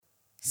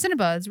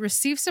Cinebuds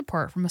receives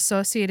support from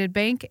Associated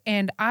Bank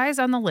and Eyes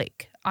on the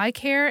Lake, Eye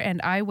Care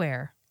and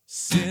Eyewear.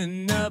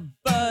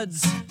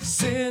 Cinebuds,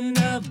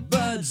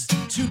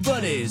 two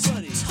buddies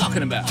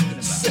talking about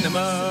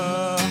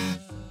cinema.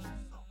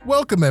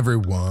 Welcome,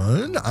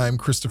 everyone. I'm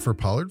Christopher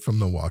Pollard from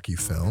Milwaukee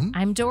Film.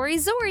 I'm Dory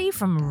Zori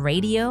from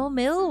Radio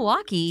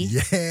Milwaukee.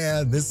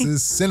 Yeah, this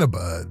is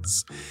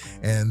Cinebuds.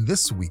 And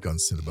this week on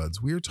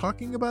Cinebuds, we are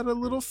talking about a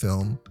little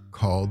film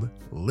called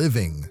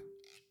Living.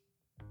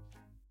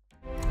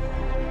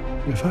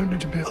 If only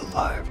to be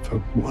alive for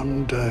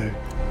one day.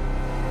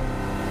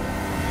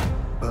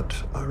 But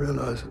I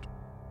realize it.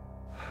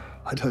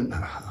 I don't know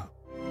how.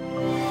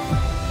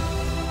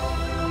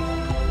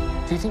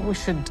 Do you think we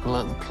should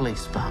alert the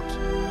police, perhaps?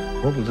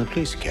 What will the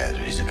police care?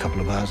 He's a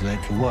couple of hours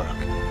late for work.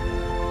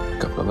 A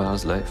couple of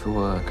hours late for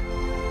work.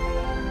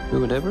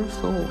 Who would ever have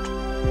thought?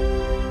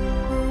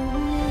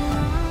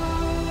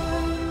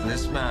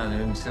 This man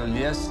who until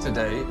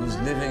yesterday was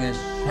living a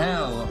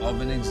shell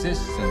of an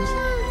existence.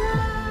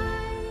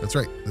 That's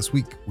right. This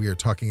week, we are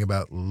talking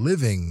about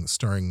Living,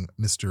 starring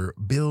Mr.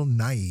 Bill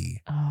Nighy.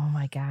 Oh,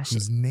 my gosh.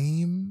 Whose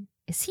name?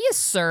 Is he a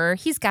sir?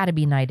 He's got to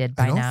be knighted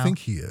by now. I don't think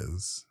he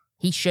is.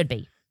 He should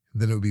be.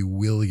 Then it would be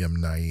William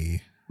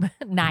Nighy.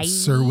 Nighy.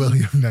 Sir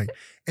William Nighy.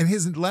 And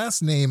his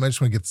last name, I just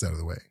want to get this out of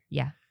the way.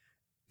 Yeah.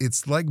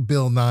 It's like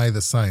Bill Nye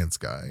the Science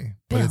Guy,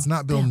 but it's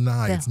not Bill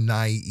Nye. It's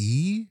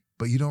Nighy,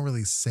 but you don't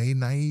really say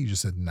Nighy. You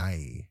just said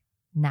Nighy.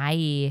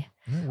 Nighy.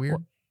 Isn't that weird?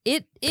 Well,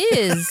 it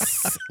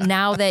is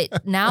now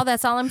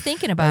that's all I'm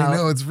thinking about. I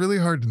know, it's really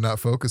hard to not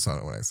focus on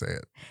it when I say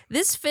it.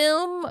 This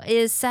film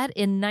is set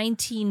in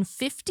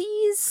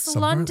 1950s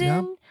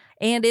London.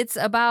 And it's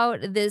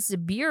about this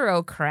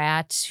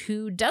bureaucrat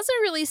who doesn't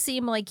really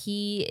seem like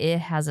he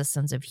has a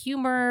sense of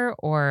humor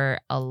or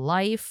a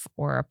life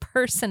or a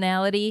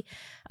personality.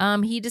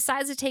 He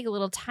decides to take a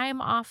little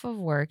time off of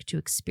work to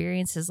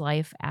experience his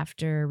life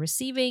after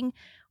receiving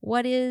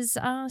what is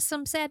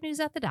some sad news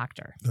at the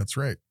doctor. That's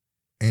right.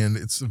 And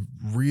it's a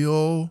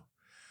real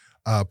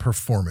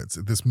performance.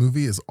 This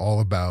movie is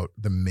all about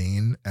the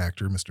main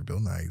actor, Mr.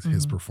 Bill Nighy,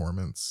 his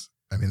performance.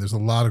 I mean, there's a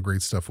lot of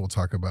great stuff we'll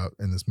talk about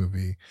in this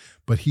movie,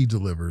 but he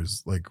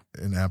delivers like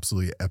an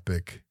absolutely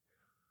epic,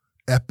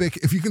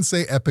 if you can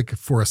say epic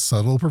for a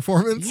subtle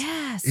performance.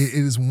 Yes. It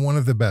is one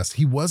of the best.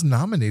 He was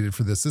nominated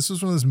for this. This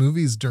was one of those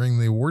movies during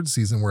the award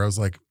season where I was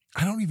like,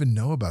 I don't even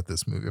know about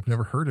this movie. I've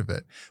never heard of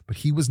it, but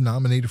he was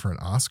nominated for an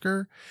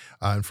Oscar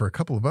and for a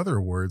couple of other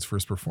awards for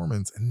his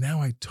performance. And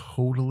now I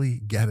totally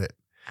get it.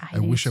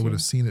 I wish I would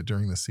have seen it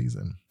during the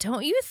season.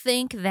 Don't you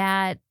think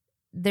that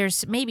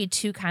there's maybe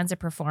two kinds of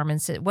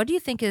performances? What do you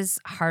think is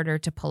harder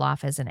to pull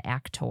off as an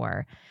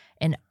actor?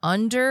 An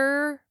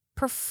under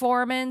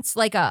performance,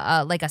 like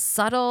a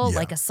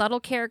subtle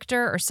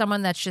character, or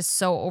someone that's just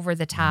so over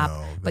the top,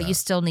 but you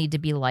still need to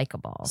be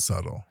likable?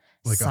 Subtle.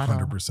 Like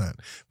 100%.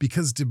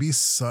 Because to be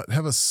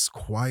have a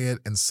quiet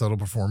and subtle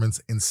performance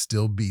and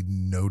still be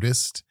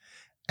noticed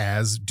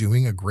as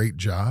doing a great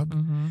job.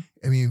 Mm-hmm.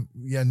 I mean,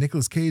 yeah,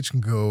 Nicolas Cage can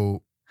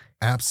go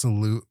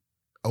absolute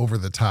over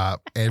the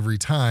top every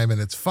time, and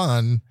it's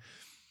fun.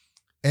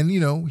 And, you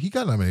know, he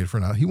got nominated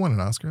for he won an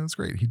Oscar. That's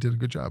great. He did a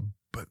good job.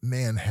 But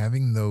man,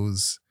 having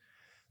those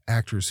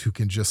actors who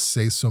can just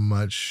say so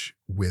much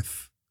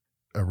with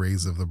a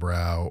raise of the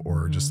brow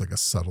or just like a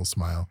subtle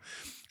smile.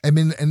 I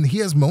mean, and he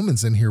has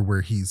moments in here where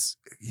he's,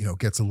 you know,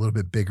 gets a little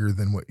bit bigger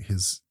than what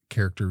his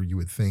character you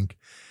would think.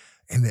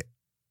 And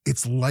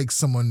it's like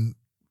someone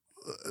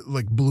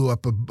like blew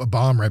up a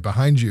bomb right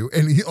behind you,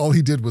 and all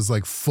he did was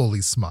like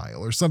fully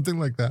smile or something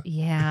like that.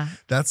 Yeah.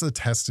 That's a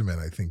testament,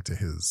 I think, to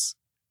his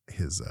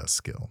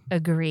skill.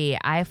 Agree.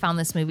 I found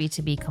this movie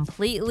to be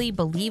completely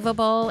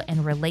believable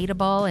and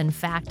relatable. In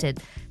fact, it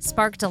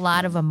sparked a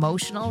lot of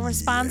emotional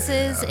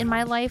responses in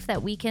my life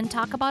that we can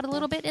talk about a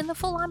little bit in the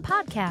Full On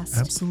podcast.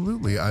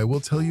 Absolutely. I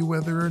will tell you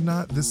whether or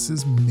not this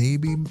is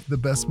maybe the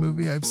best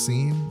movie I've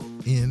seen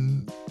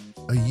in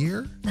a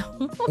year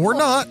or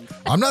not.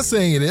 I'm not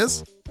saying it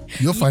is.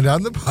 You'll find out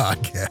in the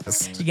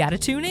podcast. You got to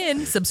tune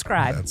in,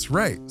 subscribe. That's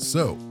right.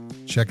 So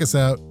check us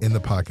out in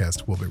the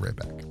podcast. We'll be right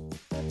back.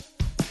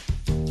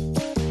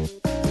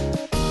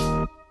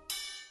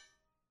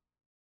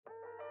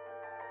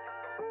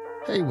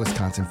 Hey,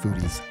 Wisconsin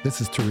foodies.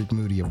 This is Tariq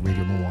Moody of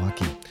Radio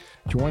Milwaukee.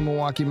 Join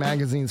Milwaukee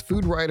Magazine's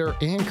food writer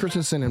Ann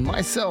Christensen and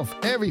myself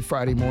every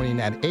Friday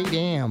morning at 8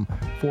 a.m.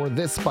 for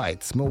This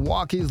Bites,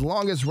 Milwaukee's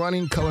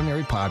longest-running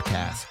culinary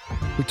podcast.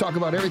 We talk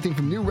about everything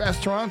from new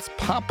restaurants,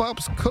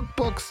 pop-ups,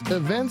 cookbooks,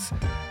 events,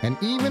 and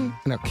even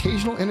an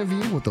occasional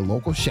interview with the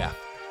local chef.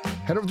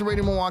 Head over to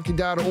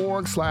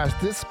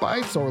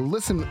radiomilwaukee.org/thisbites or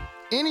listen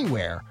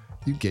anywhere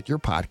you get your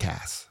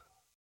podcasts.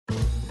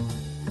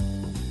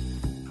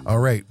 All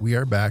right, we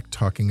are back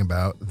talking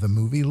about the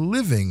movie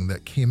Living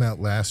that came out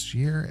last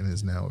year and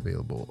is now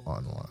available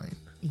online.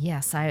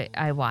 Yes,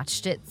 I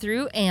watched it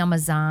through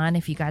Amazon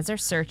if you guys are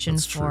searching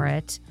for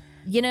it.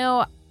 You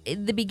know,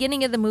 in the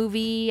beginning of the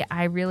movie,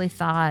 I really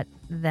thought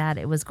that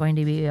it was going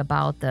to be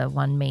about the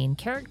one main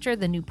character,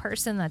 the new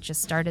person that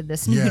just started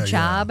this new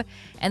job.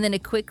 And then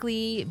it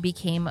quickly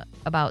became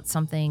about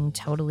something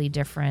totally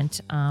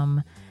different.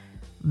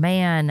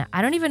 Man,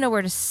 I don't even know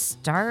where to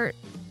start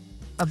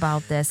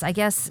about this. I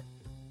guess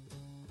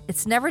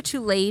it's never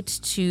too late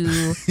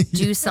to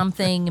do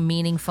something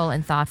meaningful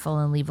and thoughtful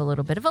and leave a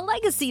little bit of a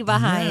legacy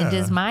behind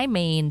is my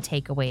main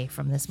takeaway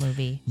from this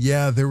movie.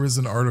 Yeah, there was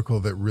an article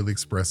that really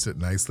expressed it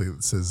nicely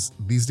that says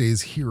these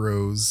days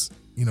heroes,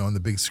 on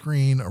the big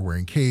screen are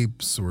wearing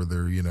capes or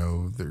they're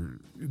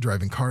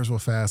driving cars real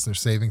fast and they're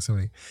saving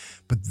somebody.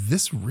 But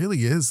this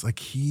really is like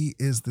he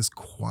is this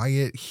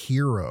quiet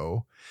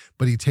hero,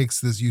 but he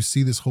takes this, you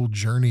see this whole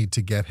journey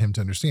to get him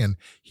to understand.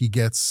 He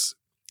gets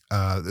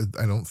I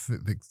don't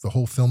think the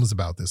whole film is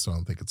about this, so I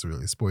don't think it's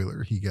really a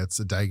spoiler. He gets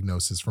a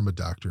diagnosis from a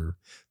doctor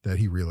that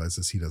he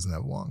realizes he doesn't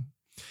have long.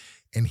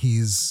 And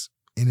he's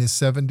in his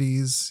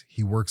 70s.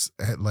 He works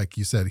at, like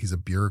you said, he's a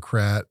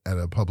bureaucrat at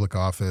a public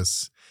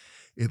office.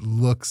 It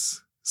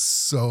looks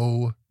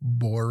so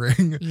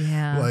boring.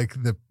 Yeah.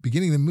 Like the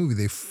beginning of the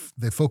movie,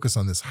 they focus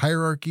on this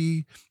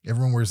hierarchy.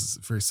 Everyone wears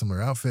a very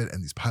similar outfit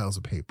and these piles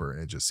of paper.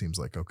 And it just seems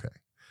like, okay,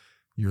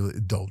 you're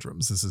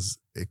doldrums. This is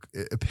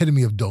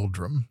epitome of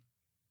doldrum.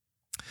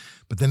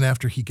 But then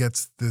after he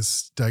gets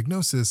this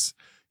diagnosis,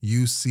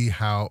 you see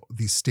how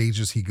these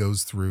stages he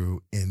goes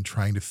through in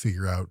trying to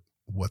figure out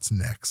what's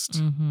next.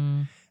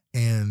 Mm-hmm.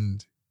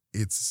 And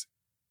it's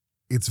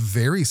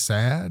very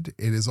sad.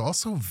 It is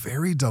also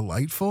very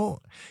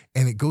delightful.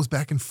 And it goes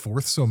back and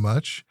forth so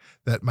much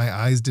that my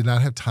eyes did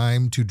not have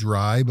time to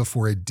dry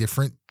before a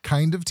different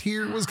kind of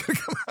tear was going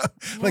to come out.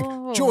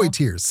 Like joy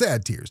tears,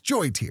 sad tears,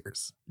 joy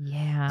tears.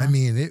 Yeah. I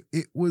mean,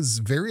 it was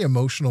a very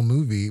emotional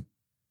movie.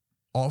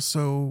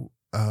 Also,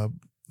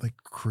 like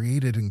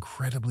created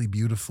incredibly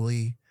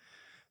beautifully.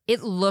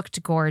 It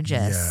looked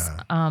gorgeous.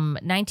 Yeah.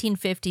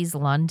 1950s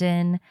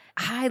London.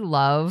 I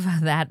love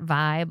that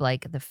vibe.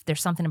 Like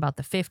there's something about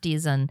the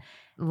 50s and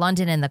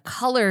London and the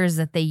colors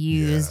that they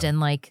used and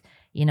like,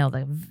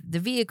 the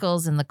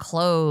vehicles and the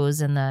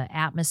clothes and the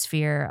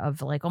atmosphere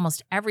of like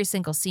almost every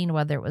single scene,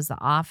 whether it was the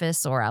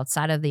office or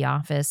outside of the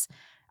office,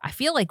 I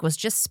feel like was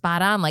just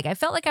spot on. Like I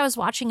felt like I was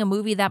watching a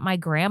movie that my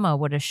grandma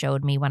would have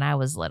showed me when I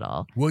was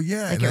little. Well,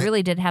 yeah. Like it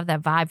really did have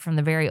that vibe from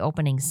the very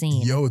opening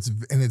scene.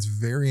 It's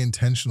very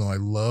intentional. I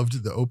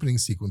loved the opening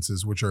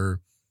sequences, which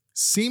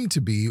seem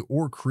to be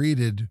or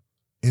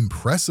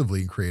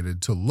impressively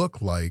created to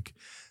look like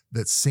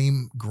that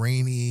same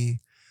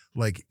grainy,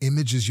 like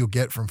images you'll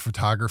get from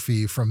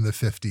photography from the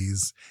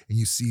 50s. And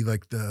you see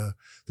like the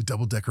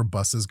double-decker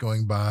buses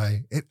going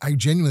by. I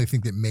genuinely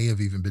think that may have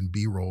even been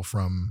B-roll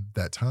from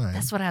that time.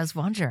 That's what I was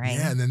wondering.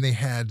 Yeah, and then they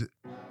had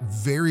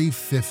very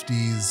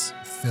 50s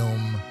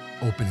film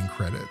opening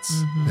credits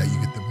that you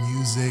get the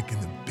music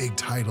and the big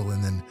title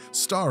and then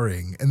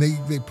starring. And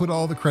they put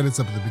all the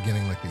credits up at the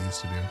beginning like they used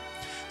to do.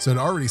 So it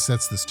already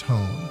sets this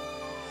tone.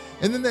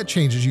 And then that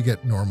changes. You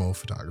get normal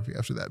photography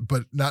after that,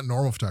 but not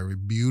normal photography,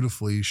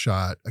 beautifully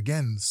shot.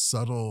 Again,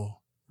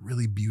 subtle,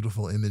 really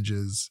beautiful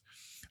images.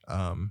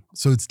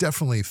 So it's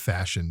definitely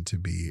fashioned to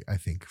be, I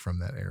think, from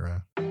that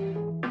era.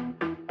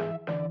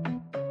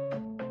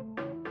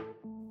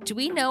 Do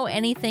we know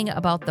anything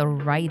about the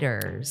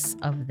writers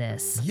of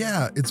this?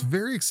 Yeah, it's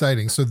very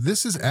exciting. So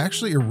this is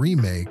actually a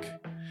remake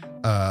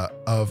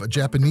of a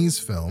Japanese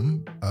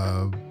film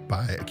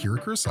by Akira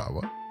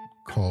Kurosawa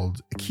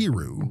called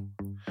Ikiru,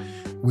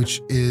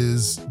 which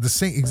is the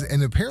same,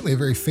 and apparently a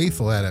very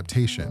faithful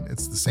adaptation.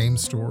 It's the same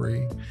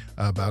story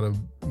about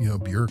a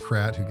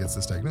bureaucrat who gets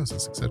this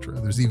diagnosis, etc.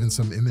 There's even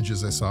some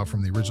images I saw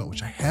from the original,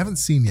 which I haven't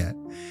seen yet.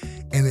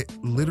 And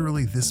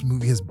this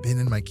movie has been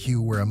in my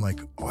queue where I'm like,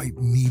 oh, I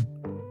need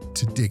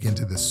to dig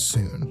into this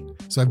soon.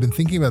 So I've been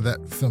thinking about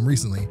that film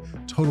recently.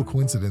 Total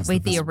coincidence.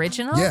 Wait, the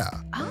original? Yeah.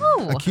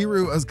 Oh.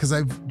 Akiru, because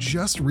I've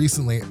just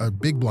recently, a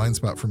big blind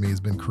spot for me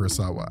has been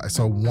Kurosawa. I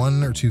saw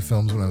 1 or 2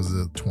 films when I was in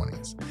the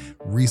 20s.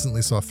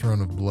 Recently saw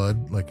Throne of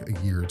Blood like a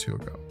year or 2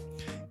 ago.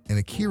 And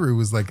Akiru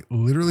was like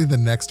literally the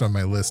next on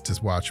my list to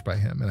watch by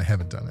him, and I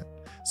haven't done it.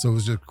 So it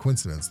was just a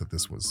coincidence that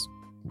this was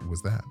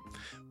that.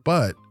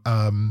 But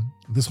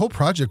this whole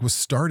project was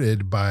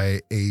started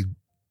by a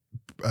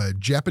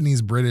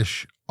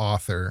Japanese-British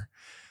author,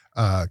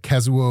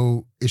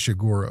 Kazuo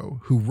Ishiguro,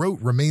 who wrote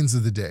Remains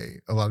of the Day.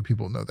 A lot of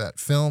people know that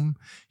film.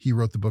 He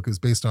wrote the book it was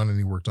based on, and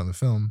he worked on the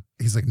film.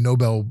 He's like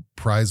Nobel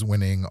Prize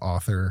winning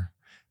author,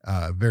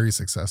 very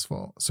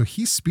successful. So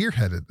he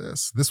spearheaded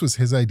this. This was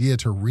his idea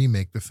to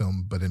remake the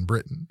film, but in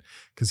Britain,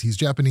 because he's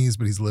Japanese,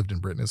 but he's lived in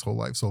Britain his whole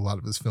life. So a lot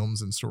of his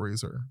films and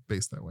stories are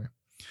based that way.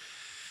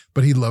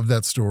 But he loved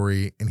that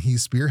story and he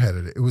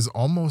spearheaded it. It was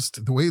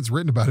almost, the way it's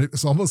written about it,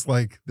 it's almost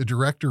like the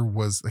director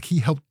was, like he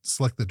helped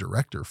select the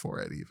director for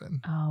it even.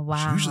 Oh,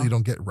 wow. Usually you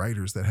don't get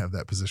writers that have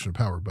that position of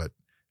power, but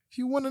if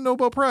you won a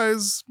Nobel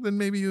Prize, then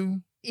maybe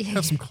you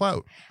have some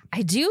clout.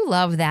 I do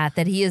love that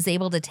he is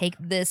able to take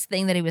this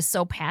thing that he was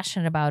so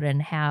passionate about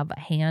and have a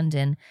hand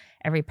in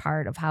every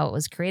part of how it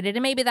was created.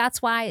 And maybe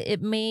that's why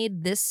it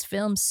made this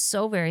film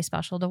so very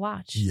special to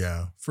watch.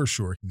 Yeah, for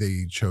sure.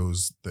 They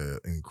chose the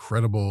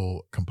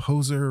incredible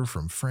composer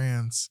from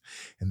France,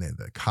 and then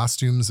the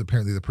costumes.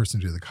 Apparently, the person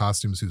who did the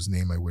costumes, whose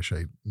name I wish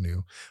I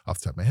knew off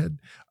the top of my head,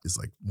 is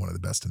like one of the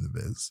best in the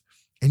biz.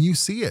 And you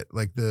see it,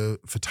 like the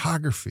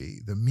photography,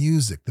 the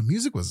music. The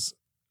music was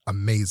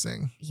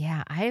amazing.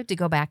 Yeah, I have to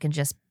go back and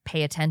just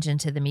pay attention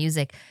to the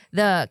music.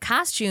 The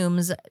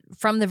costumes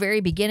from the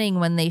very beginning,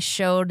 when they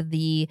showed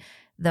the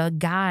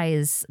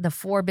guys, the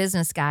 4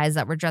 business guys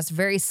that were dressed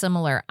very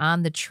similar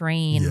on the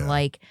train,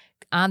 like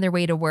on their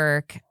way to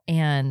work,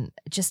 and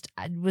it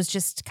was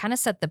just kind of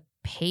set the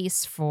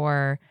pace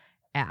for,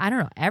 I don't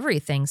know,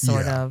 everything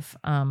sort of.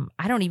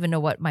 I don't even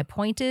know what my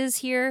point is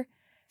here.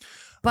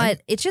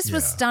 But it just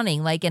was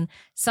stunning. Like, and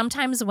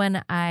sometimes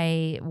when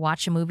I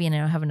watch a movie and I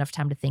don't have enough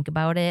time to think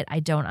about it, I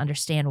don't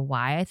understand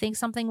why I think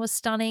something was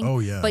stunning. Oh,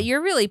 yeah. But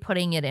you're really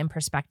putting it in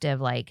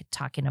perspective, like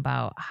talking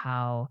about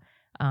how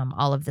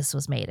all of this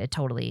was made. It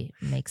totally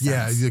makes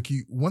sense. Yeah, like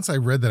once I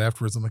read that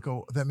afterwards, I'm like,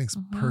 oh, that makes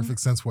perfect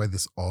sense why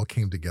this all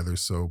came together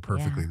so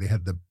perfectly. They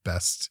had the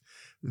best.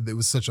 It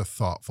was such a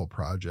thoughtful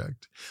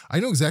project. I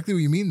know exactly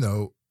what you mean,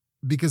 though,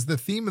 because the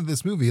theme of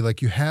this movie,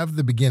 like you have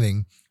the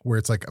beginning where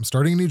it's like, I'm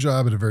starting a new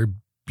job at a very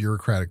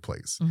bureaucratic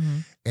place.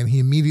 And he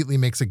immediately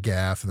makes a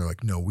gaffe and they're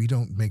like, no, we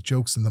don't make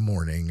jokes in the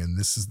morning. And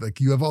this is like,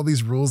 you have all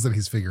these rules that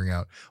he's figuring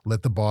out.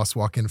 Let the boss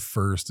walk in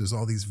first. There's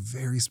all these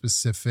very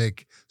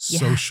specific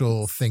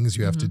social things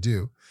you have to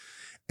do.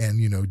 And,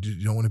 you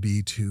don't want to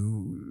be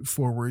too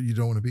forward. You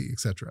don't want to be,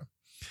 etc.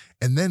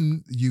 And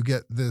then you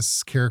get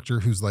this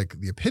character who's like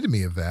the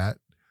epitome of that,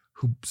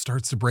 who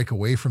starts to break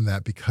away from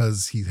that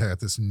because he had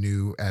this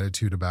new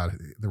attitude about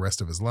the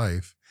rest of his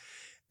life.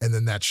 And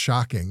then that's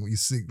shocking. You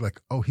see, like,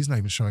 oh, he's not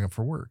even showing up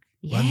for work.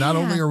 Yeah. Well, not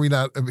only are we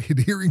not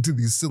adhering to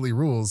these silly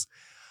rules,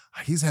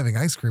 he's having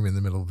ice cream in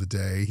the middle of the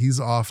day. He's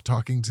off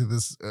talking to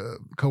this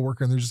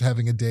coworker, and they're just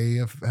having a day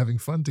of having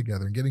fun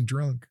together and getting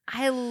drunk.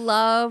 I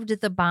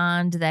loved the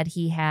bond that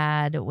he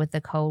had with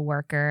the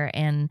coworker,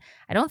 and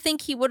I don't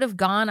think he would have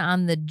gone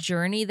on the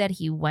journey that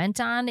he went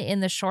on in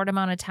the short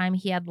amount of time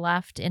he had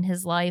left in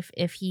his life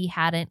if he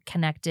hadn't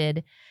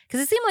connected.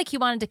 Because it seemed like he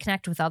wanted to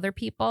connect with other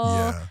people.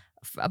 Yeah.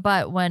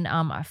 But when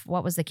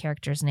what was the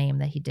character's name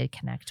that he did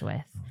connect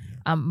with?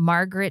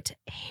 Margaret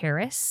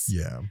Harris,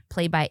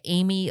 played by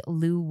Amy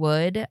Lou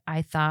Wood.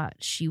 I thought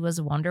she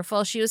was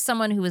wonderful. She was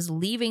someone who was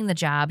leaving the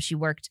job. She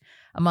worked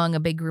among a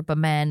big group of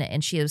men,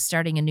 and she was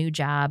starting a new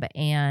job.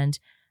 And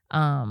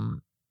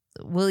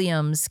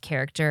Williams'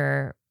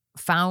 character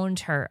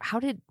found her.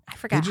 I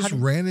forgot. They just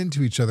ran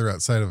into each other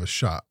outside of a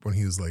shop when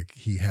he was like,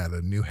 he had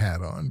a new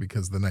hat on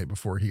because the night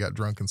before he got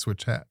drunk and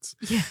switched hats.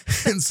 Yeah,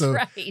 and so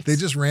right. They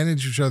just ran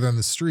into each other on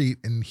the street,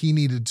 and he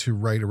needed to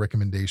write a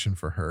recommendation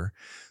for her.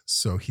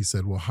 So he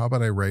said, well, how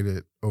about I write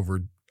it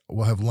over,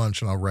 we'll have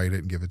lunch and I'll write it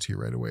and give it to you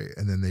right away.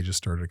 And then they just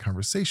started a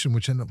conversation,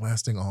 which ended up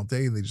lasting all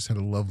day. They just had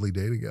a lovely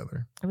day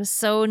together. It was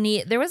so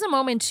neat. There was a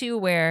moment too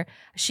where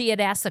she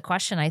had asked the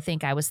question. I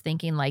think I was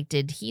thinking, like,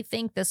 did he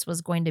think this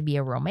was going to be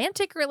a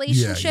romantic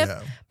relationship?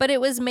 Yeah. But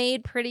it was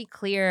made pretty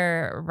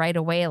clear right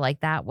away,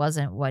 like that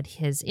wasn't what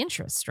his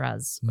interest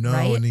was. No,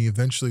 right? And he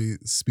eventually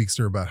speaks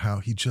to her about how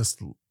he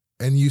just,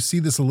 and you see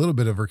this a little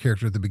bit of her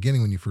character at the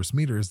beginning when you first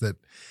meet her, is that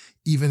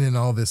even in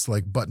all this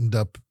like buttoned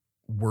up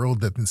world,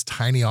 that this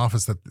tiny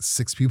office that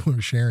 6 people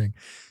are sharing,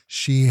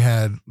 she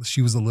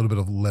was a little bit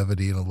of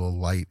levity and a little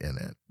light in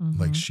it.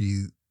 Like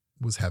she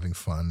was having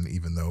fun,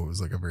 even though it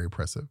was like a very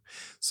oppressive.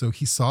 So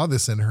he saw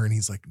this in her and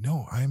he's like,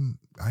 no, I'm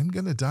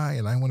going to die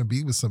and I want to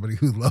be with somebody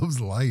who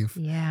loves life.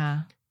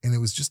 Yeah. And it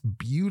was just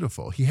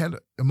beautiful. He had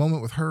a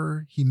moment with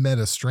her. He met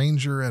a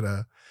stranger at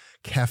a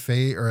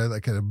cafe or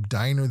like at a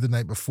diner the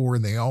night before,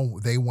 and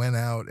they went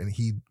out, and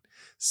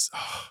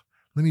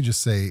let me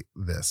just say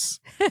this.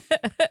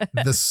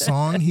 The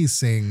song he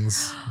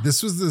sings,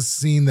 this was the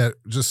scene that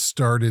just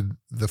started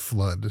the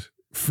flood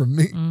for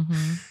me.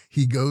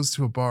 He goes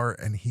to a bar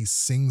and he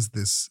sings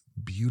this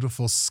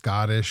beautiful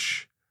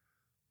Scottish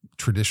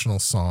traditional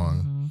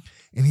song.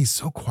 And he's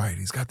so quiet.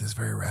 He's got this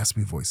very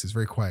raspy voice. He's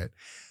very quiet.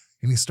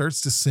 And he starts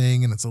to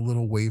sing and it's a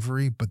little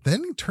wavery. But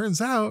then it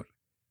turns out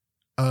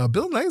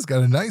Bill Nighy's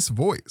got a nice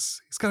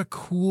voice. He's got a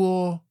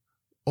cool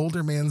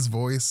older man's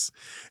voice,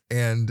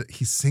 and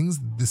he sings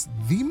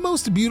the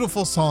most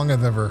beautiful song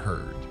I've ever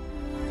heard.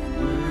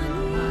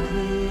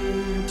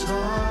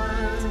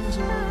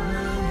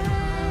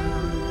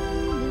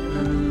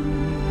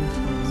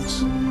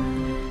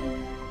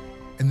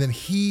 And then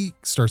he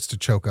starts to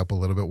choke up a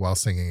little bit while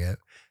singing it,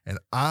 and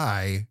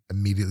I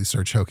immediately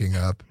start choking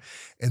up.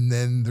 And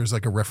then there's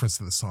like a reference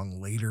to the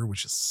song later,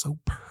 which is so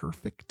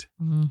perfect.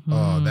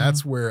 Oh,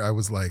 that's where I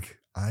was like,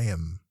 I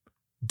am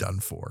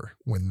done for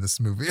when this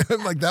movie,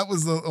 I'm like, that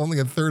was only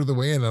a third of the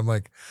way in. I'm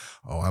like,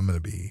 oh, I'm going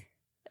to be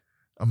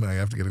I'm going to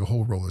have to get a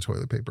whole roll of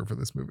toilet paper for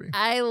this movie.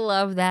 I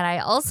love that. I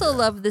also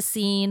love the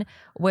scene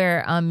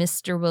where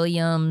Mr.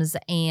 Williams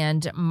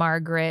and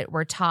Margaret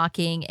were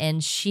talking,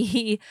 and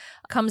she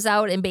comes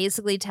out and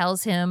basically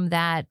tells him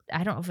that,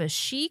 I don't know if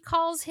she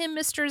calls him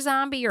Mr.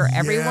 Zombie or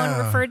everyone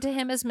referred to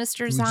him as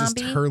Mr.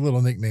 Zombie. Just her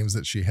little nicknames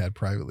that she had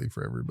privately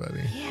for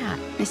everybody. Yeah.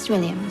 Mr.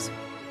 Williams,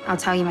 I'll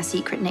tell you my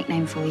secret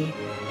nickname for you.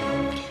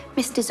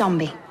 Mr.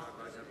 Zombie.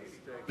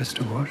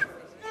 Mr. What?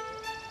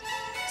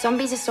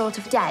 Zombies are sort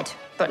of dead,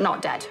 but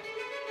not dead.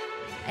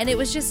 And it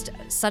was just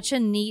such a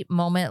neat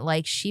moment.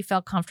 Like, she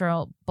felt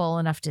comfortable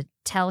enough to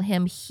tell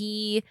him,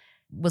 he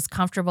was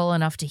comfortable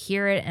enough to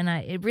hear it. And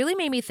it really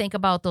made me think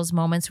about those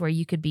moments where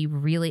you could be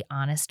really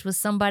honest with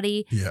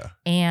somebody. Yeah.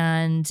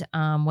 And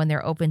when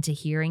they're open to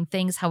hearing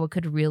things, how it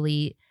could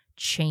really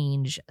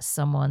change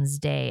someone's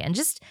day. And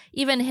just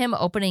even him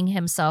opening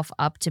himself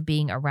up to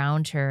being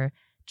around her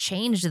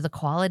changed the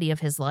quality of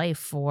his life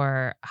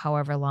for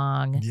however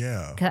long.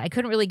 Yeah. I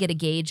couldn't really get a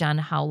gauge on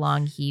how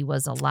long he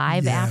was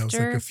alive after.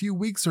 It was like a few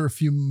weeks or a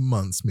few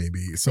months, maybe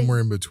somewhere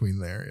in between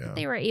there. Yeah.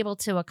 They were able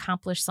to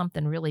accomplish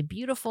something really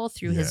beautiful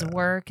through his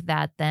work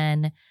that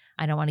then,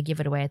 I don't want to give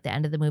it away, at the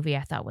end of the movie,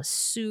 I thought was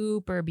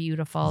super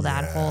beautiful.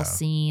 That whole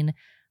scene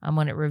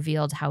when it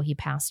revealed how he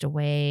passed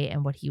away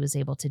and what he was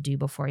able to do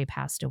before he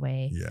passed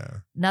away. Yeah.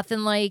 Nothing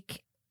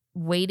like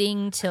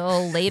waiting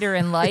till later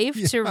in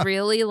life to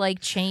really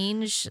like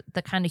change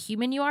the kind of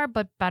human you are,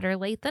 but better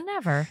late than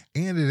never.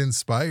 And it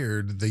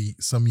inspired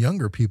some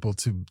younger people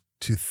to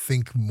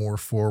think more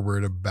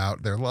forward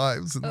about their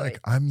lives. And like,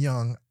 I'm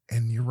young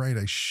and you're right,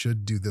 I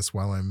should do this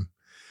while I'm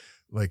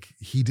like,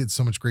 he did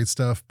so much great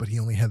stuff, but he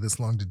only had this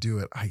long to do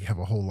it. I have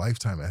a whole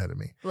lifetime ahead of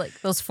me. Like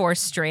those four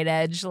straight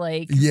edge,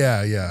 like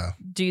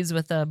dudes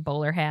with the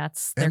bowler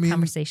hats. Their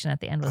conversation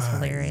at the end was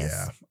hilarious.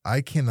 Yeah,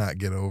 I cannot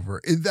get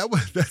over it.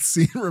 That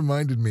scene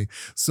reminded me.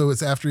 So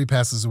it's after he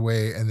passes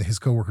away and his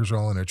coworkers are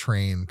all in a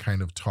train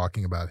kind of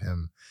talking about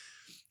him.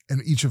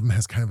 And each of them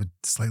has kind of a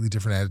slightly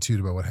different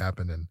attitude about what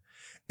happened. And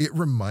it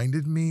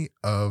reminded me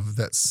of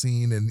that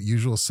scene in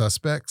Usual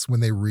Suspects when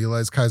they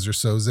realize Kaiser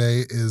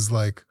Soze is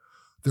like,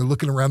 they're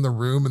looking around the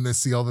room and they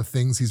see all the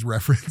things he's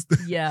referenced.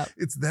 Yeah.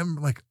 It's them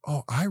like,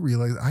 oh, I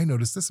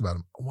noticed this about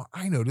him. Well,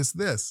 I noticed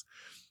this.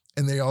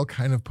 And they all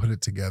kind of put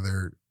it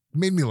together.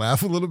 Made me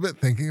laugh a little bit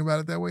thinking about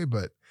it that way,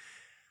 but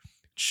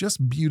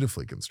just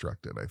beautifully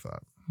constructed, I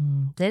thought.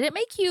 Did it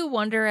make you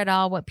wonder at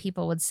all what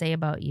people would say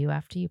about you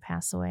after you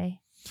pass away?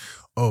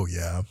 Oh,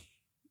 yeah.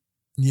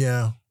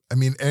 Yeah. I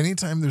mean,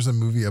 anytime there's a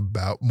movie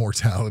about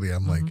mortality,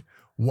 I'm like,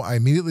 well, I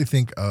immediately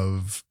think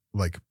of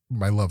like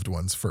my loved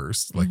ones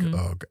first, like,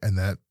 and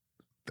that,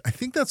 I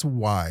think that's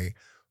why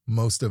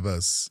most of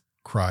us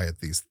cry at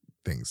these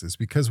things, is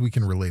because we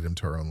can relate them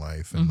to our own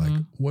life. And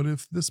like, what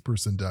if this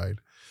person died?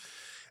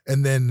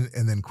 And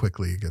then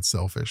quickly it gets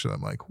selfish. And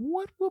I'm like,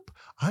 whoop.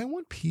 I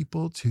want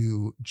people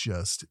to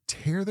just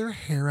tear their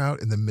hair out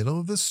in the middle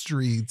of the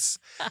streets,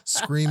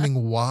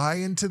 screaming, why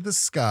into the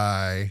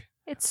sky.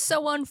 It's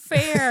so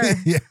unfair.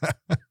 Yeah.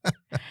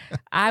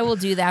 I will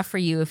do that for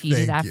you if you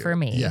do that for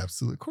me. Yeah,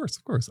 absolutely.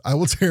 Of course. I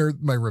will tear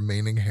my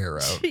remaining hair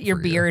out. Your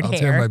beard hair. I'll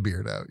tear my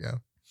beard out, yeah.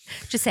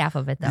 Just half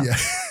of it, though.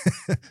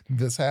 Yeah.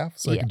 This half,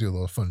 so I can do a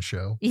little fun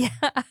show. Yeah.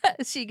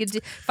 So you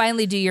could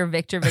finally do your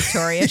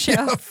Victoria show.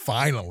 Yeah,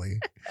 finally.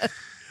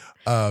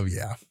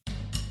 Yeah.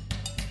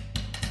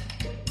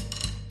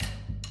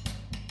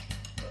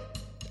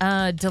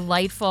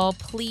 Delightful.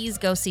 Please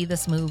go see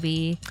this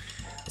movie.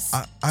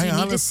 Do you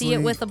need to see it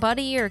with a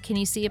buddy, or can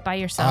you see it by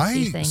yourself, do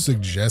you think? I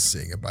suggest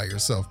seeing it by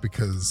yourself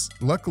because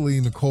luckily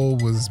Nicole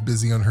was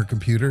busy on her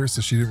computer, so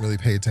she didn't really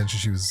pay attention.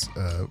 She was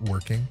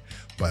working,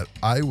 but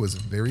I was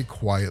very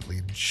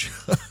quietly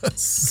just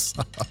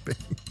sobbing.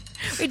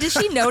 Wait, did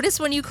she notice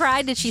when you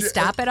cried? Did she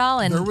stop at all?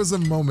 And there was a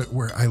moment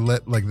where I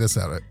let like this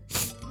out.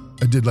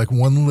 I did like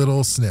one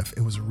little sniff.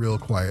 It was real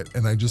quiet,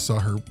 and I just saw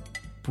her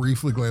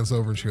briefly glance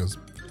over, and she goes,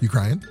 "You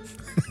crying?"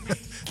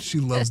 She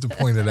loves to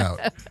point it out.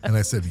 And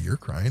I said, "You're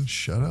crying.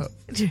 Shut up."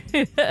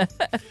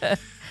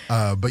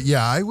 But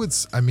yeah,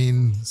 I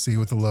mean, see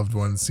with a loved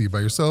one, see by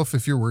yourself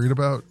if you're worried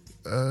about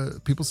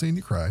people seeing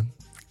you cry.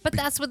 But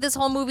that's what this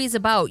whole movie's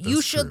about.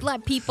 You should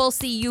let people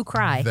see you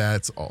cry.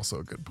 That's also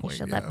a good point. You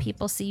should let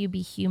people see you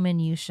be human.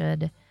 You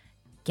should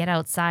get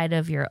outside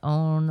of your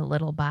own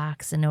little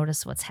box and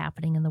notice what's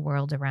happening in the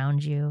world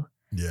around you.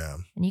 Yeah.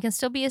 And you can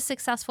still be a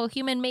successful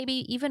human,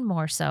 maybe even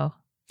more so.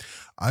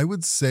 I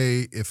would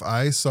say if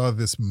I saw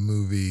this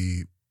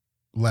movie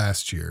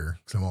last year,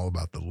 because I'm all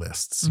about the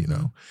lists, you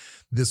know,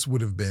 this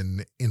would have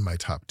been in my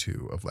top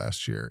 2 of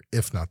last year,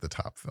 if not the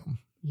top film.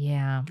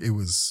 Yeah. It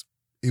was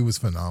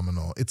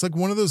phenomenal. It's like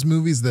one of those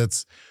movies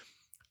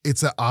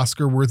it's an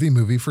Oscar-worthy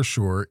movie for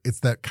sure. It's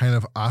that kind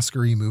of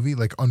Oscar-y movie.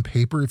 Like on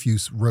paper, if you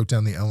wrote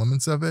down the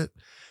elements of it,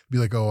 be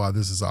like, oh, wow,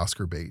 this is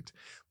Oscar bait.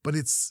 But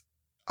it's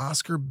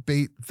Oscar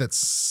bait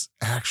that's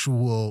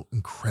actual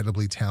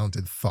incredibly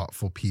talented,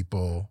 thoughtful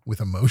people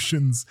with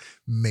emotions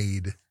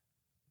made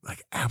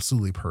like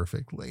absolutely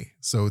perfectly.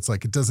 So it's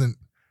like it doesn't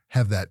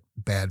have that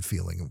bad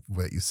feeling of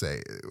what you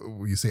say.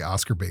 When you say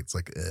Oscar bait's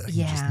like,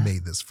 you just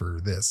made this for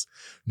this.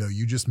 No,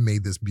 you just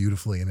made this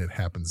beautifully, and it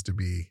happens to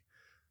be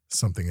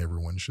something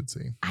everyone should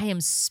see. I am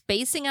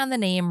spacing on the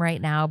name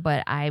right now,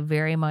 but I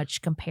very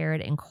much compare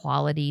it in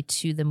quality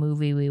to the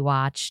movie we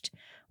watched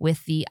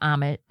with the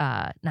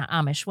not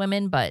Amish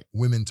women, but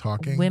Women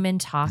Talking. Women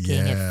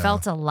Talking. Yeah. It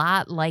felt a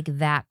lot like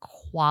that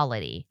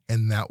quality.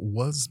 And that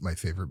was my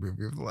favorite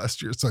movie of the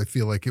last year. So I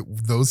feel like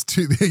those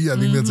two, I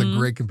think that's a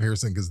great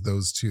comparison, because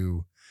those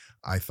two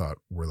I thought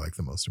were like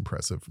the most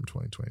impressive from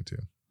 2022.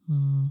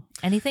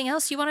 Anything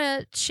else you want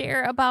to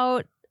share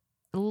about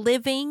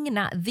Living?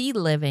 Not The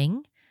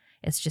Living.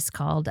 It's just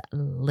called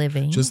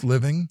Living. Just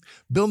Living.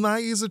 Bill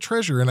Nighy is a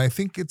treasure. And I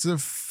think it's a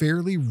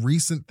fairly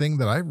recent thing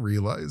that I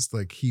realized.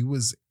 Like, he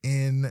was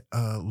in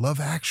Love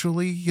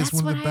Actually. He has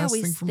That's one of what the I best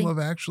always things from think. Love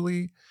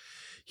Actually.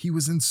 He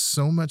was in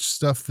so much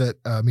stuff that,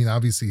 I mean,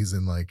 obviously he's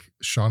in like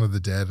Shaun of the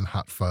Dead and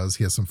Hot Fuzz.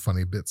 He has some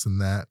funny bits in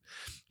that.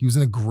 He was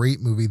in a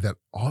great movie that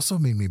also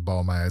made me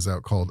bawl my eyes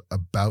out called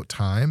About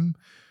Time,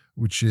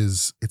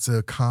 it's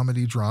a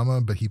comedy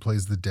drama, but he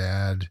plays the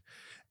dad.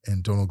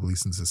 And Donald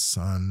Gleason's his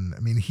son. I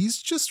mean,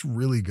 he's just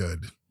really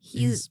good.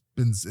 He's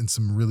been in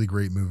some really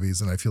great movies,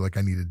 and I feel like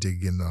I need to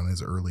dig in on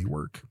his early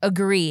work.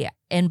 Agree.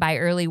 And by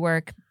early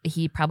work,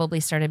 he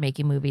probably started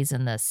making movies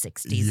in the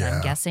 60s,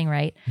 I'm guessing,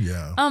 right?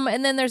 Yeah.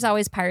 And then there's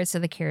always Pirates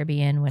of the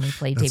Caribbean when he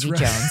played That's Davy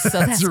right. Jones. So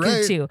that's That's good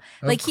right. too.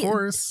 Of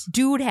course.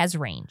 Dude has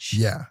range.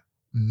 Yeah.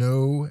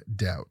 No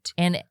doubt.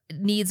 And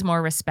needs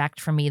more respect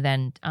from me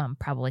than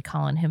probably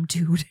calling him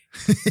dude.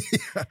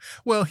 Yeah.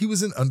 Well, he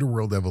was in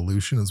Underworld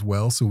Evolution as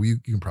well, so you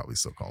can probably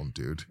still call him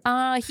dude.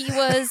 He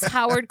was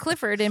Howard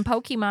Clifford in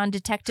Pokemon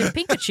Detective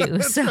Pikachu.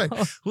 That's so right.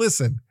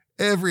 Listen,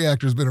 every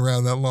actor's been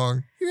around that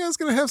long. You know, it's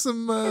going to have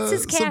some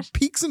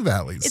peaks and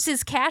valleys. It's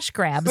his cash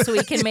grab, so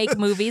he can make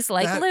movies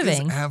like That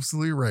Living. is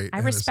absolutely right. I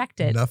And there's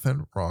respect it.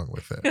 Nothing wrong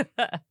with it.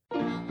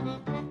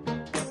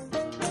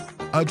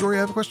 Dory, I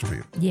have a question for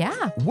you.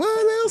 Yeah.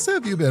 What else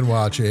have you been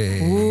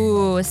watching?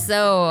 Ooh,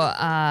 so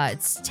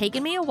it's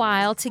taken me a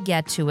while to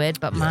get to it,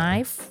 but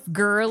my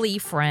girly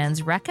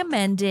friends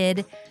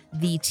recommended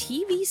the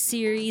TV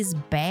series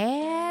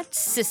Bad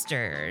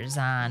Sisters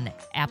on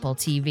Apple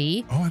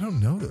TV. Oh, I don't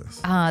know this.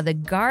 The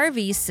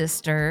Garvey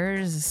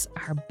sisters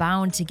are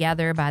bound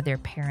together by their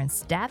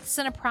parents' deaths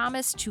and a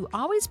promise to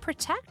always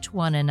protect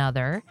one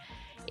another.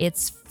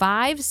 It's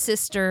 5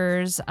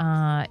 sisters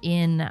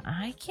in,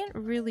 I can't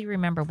really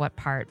remember what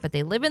part, but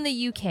they live in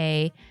the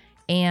UK,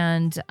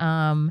 and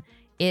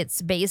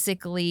it's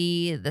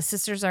basically the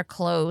sisters are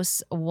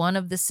close. One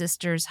of the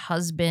sisters'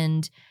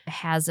 husband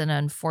has an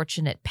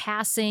unfortunate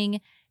passing,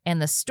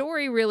 and the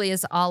story really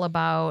is all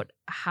about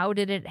how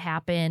did it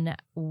happen,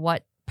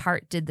 what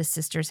part did the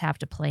sisters have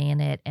to play in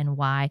it, and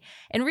why.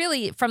 And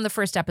really, from the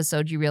first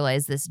episode, you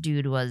realize this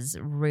dude was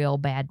real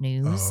bad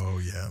news.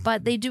 Oh, yeah.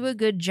 But they do a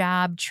good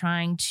job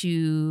trying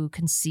to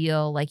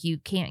conceal, like, you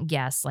can't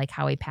guess like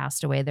how he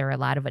passed away. There are a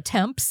lot of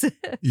attempts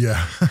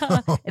Yeah.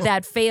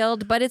 that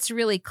failed, but it's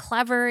really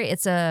clever.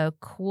 It's a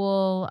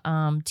cool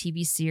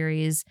TV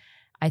series.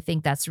 I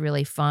think that's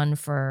really fun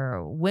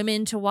for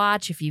women to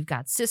watch if you've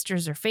got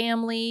sisters or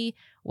family,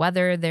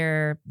 whether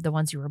they're the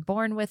ones you were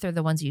born with or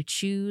the ones you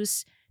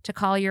choose to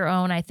call your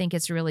own. I think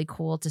it's really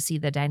cool to see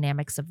the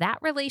dynamics of that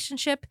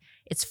relationship.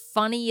 It's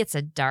funny. It's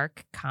a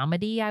dark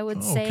comedy, I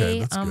would say,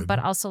 that's good. but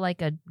also like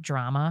a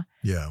drama.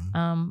 Yeah.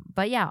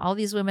 But yeah, all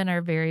these women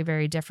are very,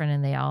 very different,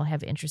 and they all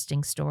have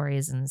interesting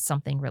stories and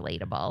something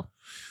relatable.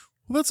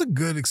 Well, that's a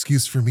good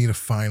excuse for me to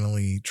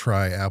finally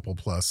try Apple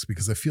Plus,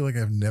 because I feel like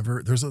I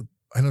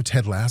know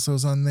Ted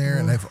Lasso's on there,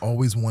 and I've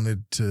always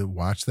wanted to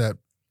watch that,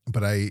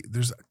 but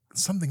there's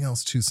something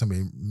else too.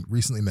 Somebody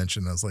recently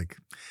mentioned, I was like,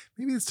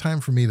 maybe it's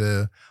time for me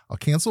I'll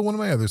cancel one of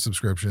my other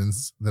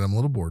subscriptions that I'm a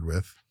little bored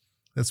with.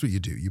 That's what you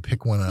do. You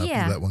pick one up,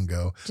 Yeah. you let one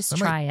go. Just I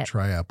try might it.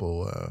 Try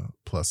Apple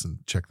Plus and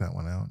check that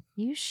one out.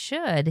 You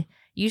should.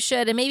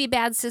 And maybe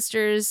Bad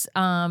Sisters,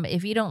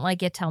 if you don't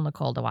like it, tell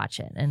Nicole to watch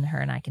it, and her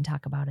and I can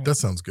talk about it. That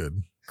sounds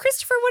good.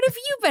 Christopher, what have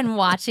you been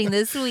watching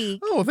this week?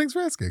 Oh, well, thanks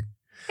for asking.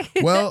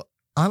 Well,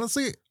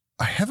 honestly,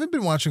 I haven't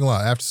been watching a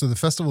lot. So the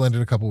festival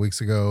ended a couple weeks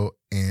ago,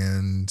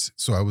 and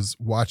so I was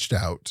watched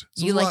out.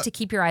 So You like to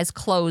keep your eyes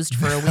closed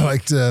for a week. I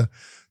like to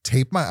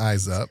tape my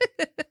eyes up.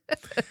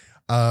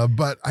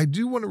 But I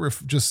do want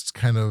to just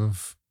kind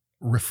of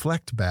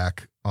reflect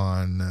back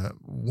on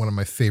one of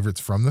my favorites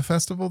from the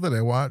festival that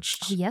I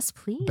watched. Oh, yes,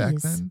 please. Back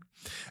then.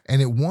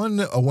 And it won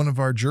one of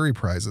our jury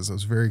prizes. I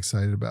was very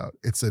excited about.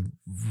 It's a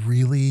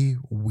really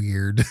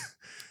weird,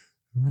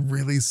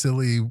 really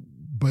silly,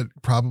 but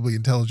probably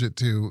intelligent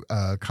too,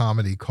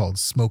 comedy called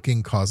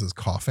Smoking Causes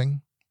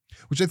Coughing,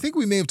 which I think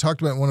we may have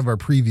talked about in one of our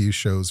preview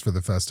shows for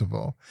the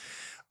festival.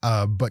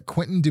 But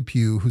Quentin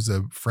Dupieux, who's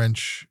a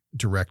French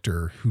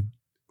director,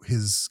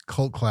 his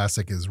cult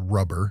classic is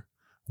Rubber,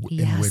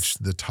 in which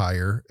the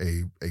tire,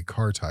 a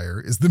car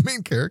tire, is the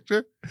main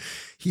character.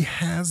 He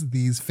has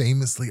these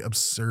famously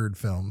absurd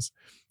films.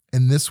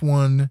 And this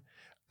one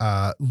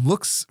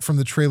looks from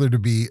the trailer to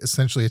be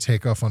essentially a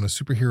takeoff on a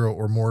superhero,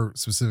 or more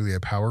specifically a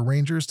Power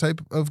Rangers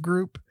type of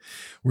group,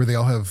 where they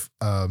all have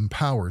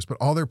powers, but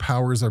all their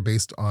powers are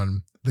based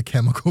on the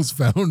chemicals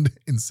found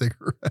in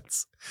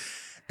cigarettes.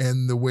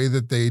 And the way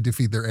that they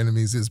defeat their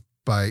enemies is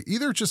by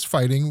either just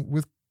fighting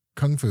with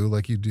kung fu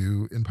like you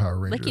do in Power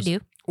Rangers. Like you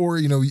do. Or,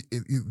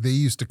 they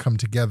used to come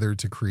together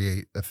to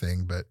create a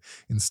thing, but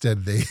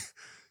instead they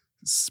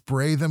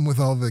spray them with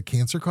all the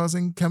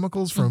cancer-causing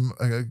chemicals from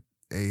a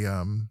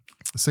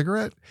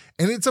cigarette.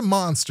 And it's a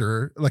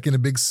monster, like in a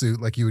big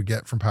suit like you would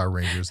get from Power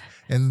Rangers.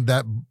 And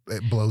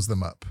it blows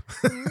them up.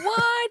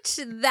 What?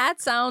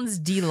 That sounds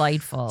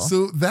delightful.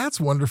 So that's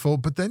wonderful.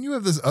 But then you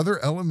have this other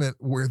element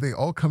where they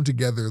all come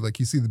together, like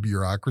you see the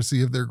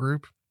bureaucracy of their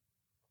group.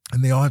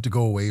 And they all have to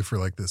go away for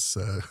like this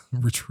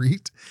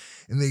retreat.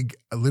 And they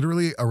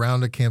literally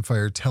around a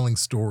campfire telling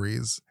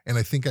stories. And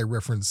I think I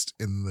referenced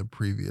in the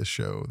previous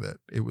show that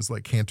it was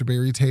like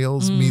Canterbury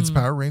Tales meets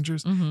Power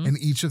Rangers. Mm-hmm. And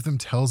each of them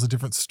tells a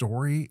different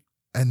story.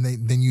 And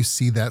then you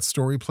see that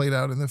story played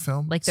out in the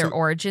film. Like their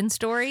origin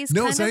stories?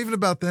 No, it's not even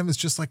about them. It's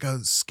just like a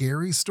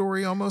scary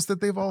story almost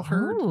that they've all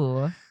heard.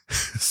 Ooh.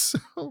 So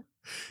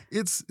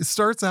it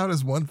starts out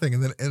as one thing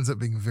and then ends up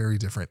being very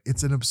different.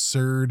 It's an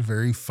absurd,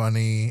 very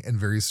funny, and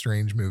very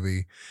strange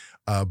movie.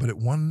 But it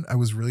won. I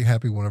was really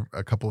happy when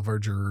a couple of our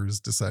jurors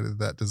decided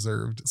that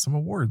deserved some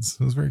awards.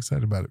 I was very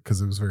excited about it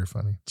because it was very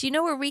funny. Do you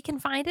know where we can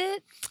find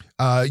it?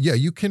 Yeah,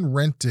 you can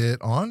rent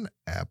it on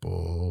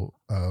Apple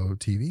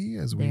TV,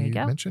 as we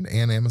mentioned,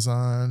 and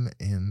Amazon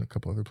and a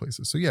couple other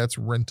places. So yeah, it's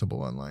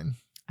rentable online.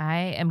 I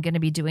am going to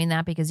be doing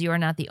that because you are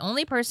not the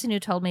only person who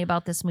told me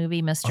about this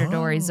movie. Mr.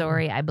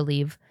 Dorizori, I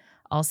believe,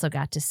 also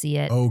got to see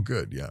it. Oh,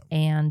 good. Yeah.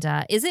 And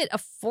is it a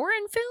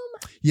foreign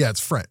film? Yeah, it's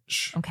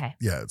French. Okay.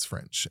 Yeah, it's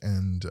French.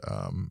 And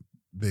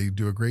they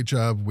do a great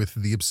job with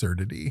the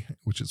absurdity,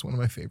 which is one of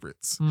my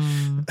favorites.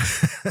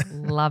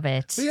 Love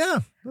it. But yeah,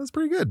 that's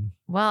pretty good.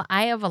 Well,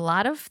 I have a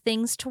lot of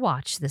things to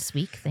watch this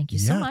week. Thank you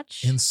so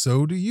much. And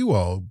so do you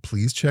all.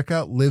 Please check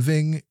out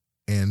Living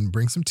and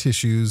bring some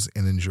tissues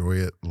and enjoy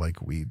it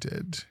like we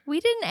did. We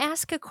didn't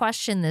ask a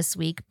question this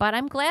week, but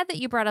I'm glad that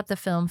you brought up the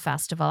film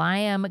festival. I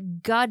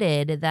am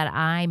gutted that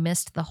I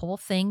missed the whole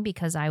thing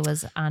because I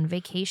was on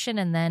vacation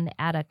and then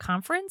at a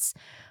conference.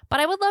 But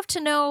I would love to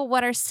know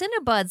what our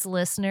Cinebuds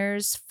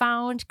listeners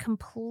found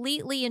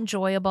completely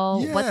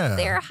enjoyable, what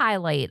their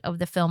highlight of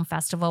the film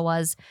festival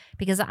was,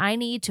 because I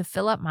need to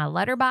fill up my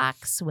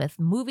letterbox with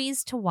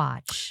movies to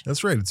watch.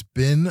 That's right. It's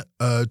been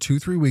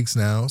 2-3 weeks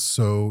now,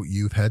 so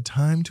you've had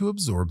time to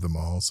absorb them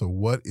all. So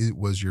what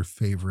was your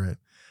favorite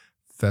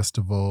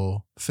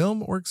festival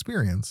film or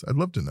experience? I'd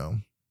love to know.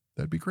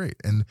 That'd be great.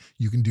 And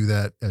you can do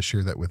that,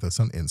 share that with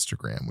us on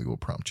Instagram. We will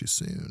prompt you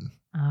soon.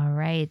 All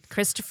right.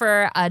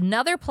 Christopher,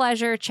 another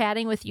pleasure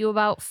chatting with you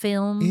about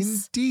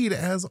films. Indeed,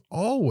 as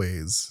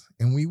always.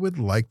 And we would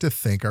like to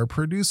thank our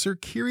producer,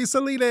 Kiri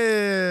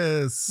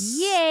Salinas.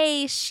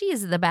 Yay,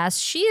 she's the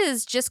best. She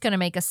is just going to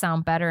make us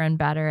sound better and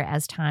better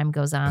as time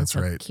goes on. That's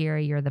right.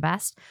 Kiri, you're the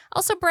best.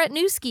 Also, Brett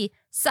Newski,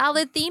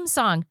 solid theme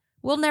song.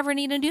 We'll never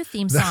need a new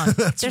theme song.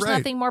 There's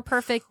nothing more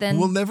perfect than...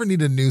 We'll never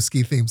need a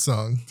Newski theme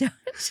song.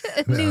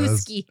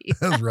 Newski.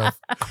 That's rough.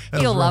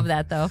 You'll love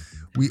that, though.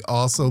 We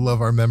also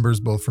love our members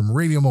both from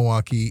Radio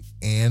Milwaukee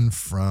and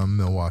from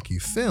Milwaukee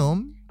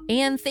Film.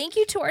 And thank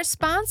you to our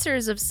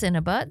sponsors of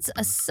Cinebuds,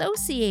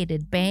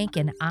 Associated Bank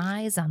and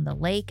Eyes on the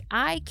Lake,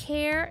 Eye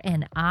Care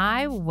and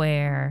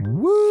Eyewear.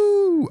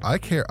 Woo! Eye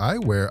Care,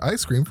 Eyewear,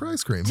 ice cream for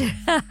ice cream.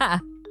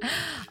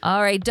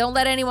 All right, don't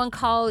let anyone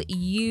call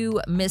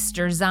you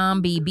Mr.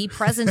 Zombie. Be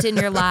present in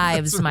your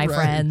lives, my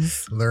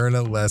friends. Learn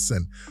a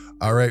lesson.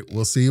 All right,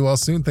 we'll see you all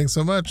soon. Thanks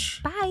so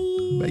much.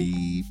 Bye.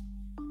 Bye.